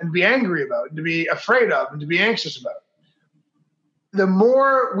and be angry about and to be afraid of and to be anxious about? The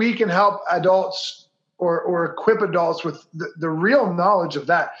more we can help adults or equip adults with the real knowledge of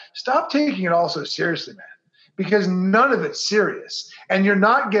that, stop taking it all so seriously, man, because none of it's serious. And you're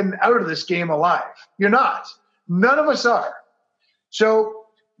not getting out of this game alive. You're not. None of us are. So,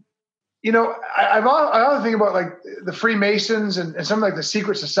 I often think about like the Freemasons and some like the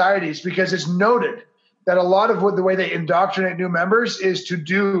secret societies, because it's noted that a lot of the way they indoctrinate new members is to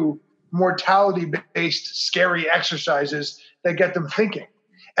do mortality-based scary exercises that get them thinking.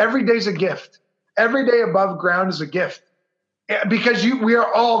 Every day's a gift. Every day above ground is a gift, because we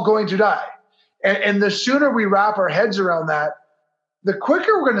are all going to die. And the sooner we wrap our heads around that, the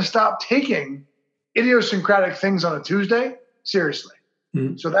quicker we're going to stop taking idiosyncratic things on a Tuesday seriously.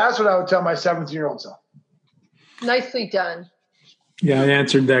 Mm-hmm. So that's what I would tell my 17-year-old self. Nicely done. Yeah, I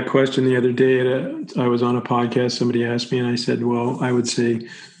answered that question the other day. I was on a podcast. Somebody asked me, and I said, well, I would say,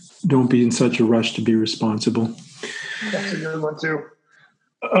 don't be in such a rush to be responsible. That's a good one, too.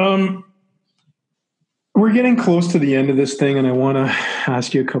 We're getting close to the end of this thing, and I want to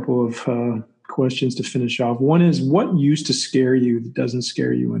ask you a couple of questions to finish off. One is, what used to scare you that doesn't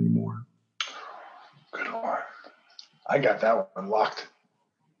scare you anymore? Good one. I got that one locked.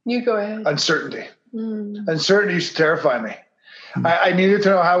 You go ahead. Uncertainty. Uncertainty used to terrify me. I needed to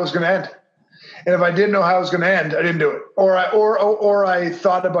know how it was going to end. And if I didn't know how it was going to end, I didn't do it. Or I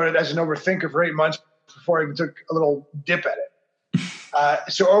thought about it as an overthinker for 8 months before I even took a little dip at it.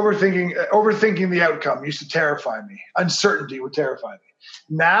 So overthinking the outcome used to terrify me. Uncertainty would terrify me.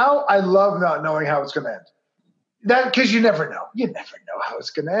 Now I love not knowing how it's going to end. Because you never know. You never know how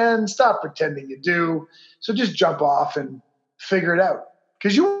it's going to end. Stop pretending you do. So just jump off and figure it out,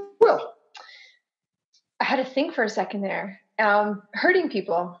 because you will. I had to think for a second there. Hurting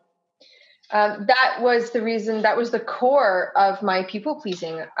people. That was the reason. That was the core of my people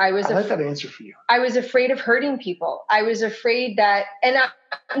pleasing. I like that answer for you. I was afraid of hurting people. I was afraid that, and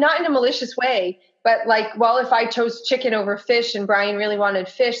not in a malicious way, but like, well, if I chose chicken over fish and Brian really wanted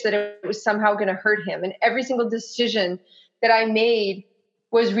fish, that it was somehow going to hurt him. And every single decision that I made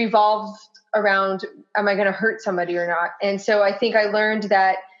was revolved around, am I going to hurt somebody or not? And so I think I learned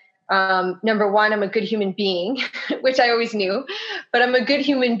that, number one, I'm a good human being, which I always knew, but I'm a good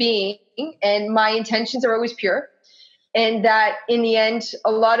human being and my intentions are always pure. And that in the end,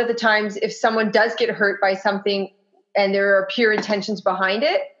 a lot of the times, if someone does get hurt by something and there are pure intentions behind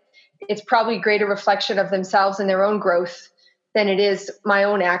it, it's probably a greater reflection of themselves and their own growth than it is my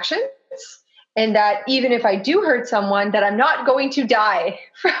own actions. And that even if I do hurt someone, that I'm not going to die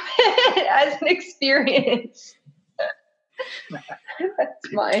from it as an experience.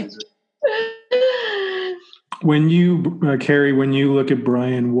 That's mine. When you, Carrie, when you look at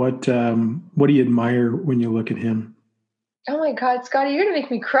Brian, what do you admire when you look at him? Oh my God, Scotty, you're gonna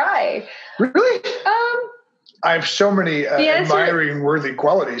make me cry. Really? I have so many admiring worthy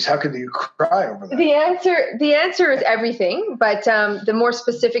qualities. How could you cry over that? The answer is everything, but the more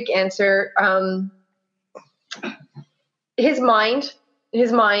specific answer, his mind.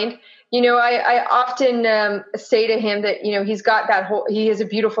 You know, I often say to him that, you know, he's got he has a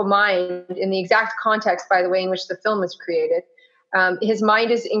beautiful mind in the exact context, by the way, in which the film was created. His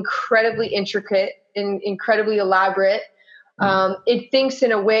mind is incredibly intricate and incredibly elaborate. It thinks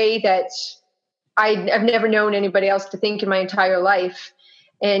in a way that I've never known anybody else to think in my entire life.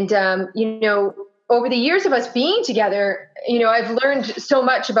 And, you know, over the years of us being together, you know, I've learned so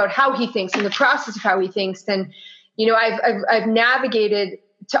much about how he thinks and the process of how he thinks. And, you know, I've navigated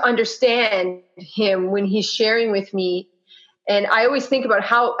to understand him when he's sharing with me. And I always think about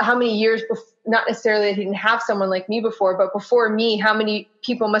how many years, not necessarily that he didn't have someone like me before, but before me, how many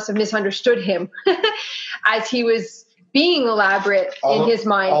people must have misunderstood him as he was being elaborate in his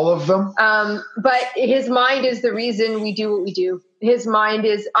mind. All of them. But his mind is the reason we do what we do. His mind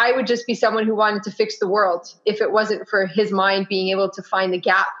is, I would just be someone who wanted to fix the world if it wasn't for his mind being able to find the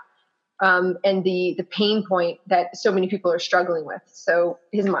gap and the pain point that so many people are struggling with. So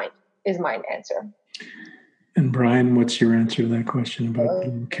his mind is my answer. And Brian, what's your answer to that question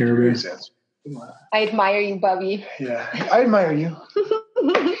about Carrie? I admire you, Bubby. Yeah, I admire you.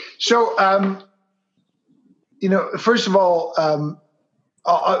 So, you know, first of all, nothing.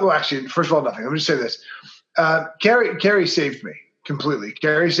 Let me just say this. Carrie saved me completely.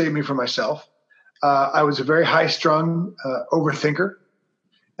 Carrie saved me from myself. I was a very high-strung overthinker.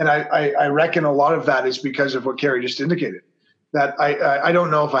 And I reckon a lot of that is because of what Carrie just indicated. That I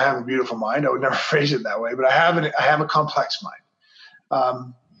don't know if I have a beautiful mind. I would never phrase it that way, but I have a complex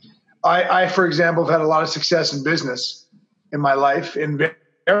mind. I, for example, have had a lot of success in business in my life in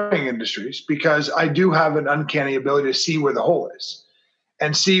varying industries because I do have an uncanny ability to see where the hole is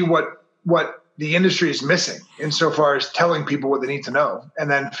and see what the industry is missing insofar as telling people what they need to know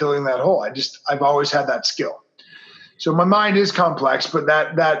and then filling that hole. I've always had that skill. So my mind is complex, but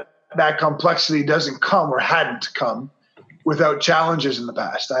that complexity doesn't come or hadn't come without challenges in the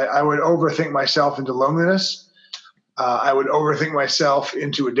past. I would overthink myself into loneliness. I would overthink myself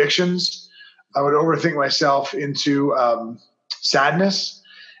into addictions. I would overthink myself into sadness.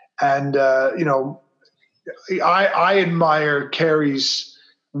 And, I admire Carrie's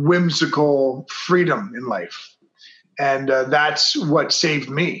whimsical freedom in life. And that's what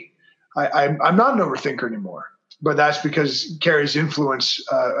saved me. I'm not an overthinker anymore. But that's because Carrie's influence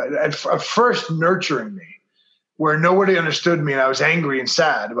at first nurturing me, where nobody understood me and I was angry and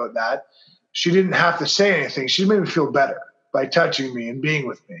sad about that. She didn't have to say anything. She made me feel better by touching me and being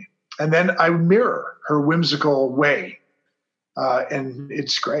with me. And then I mirror her whimsical way, and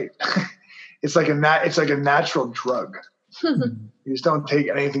it's great. It's like a natural drug. You just don't take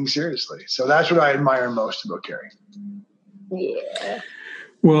anything seriously. So that's what I admire most about Carrie. Yeah.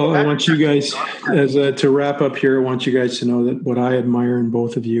 Well, I want you guys, to wrap up here, I want you guys to know that what I admire in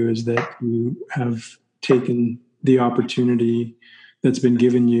both of you is that you have taken the opportunity that's been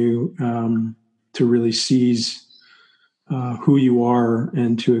given you to really seize who you are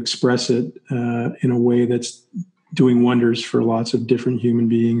and to express it in a way that's doing wonders for lots of different human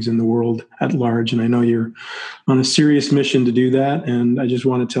beings in the world at large. And I know you're on a serious mission to do that. And I just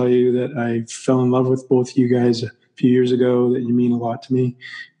want to tell you that I fell in love with both you guys few years ago, that you mean a lot to me.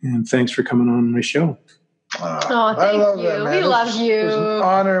 And thanks for coming on my show. Oh, thank you. That, we love you. It was an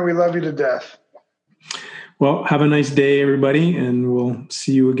honor. We love you to death. Well, have a nice day, everybody. And we'll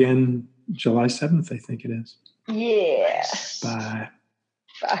see you again July 7th, I think it is. Yeah. Bye.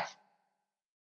 Bye.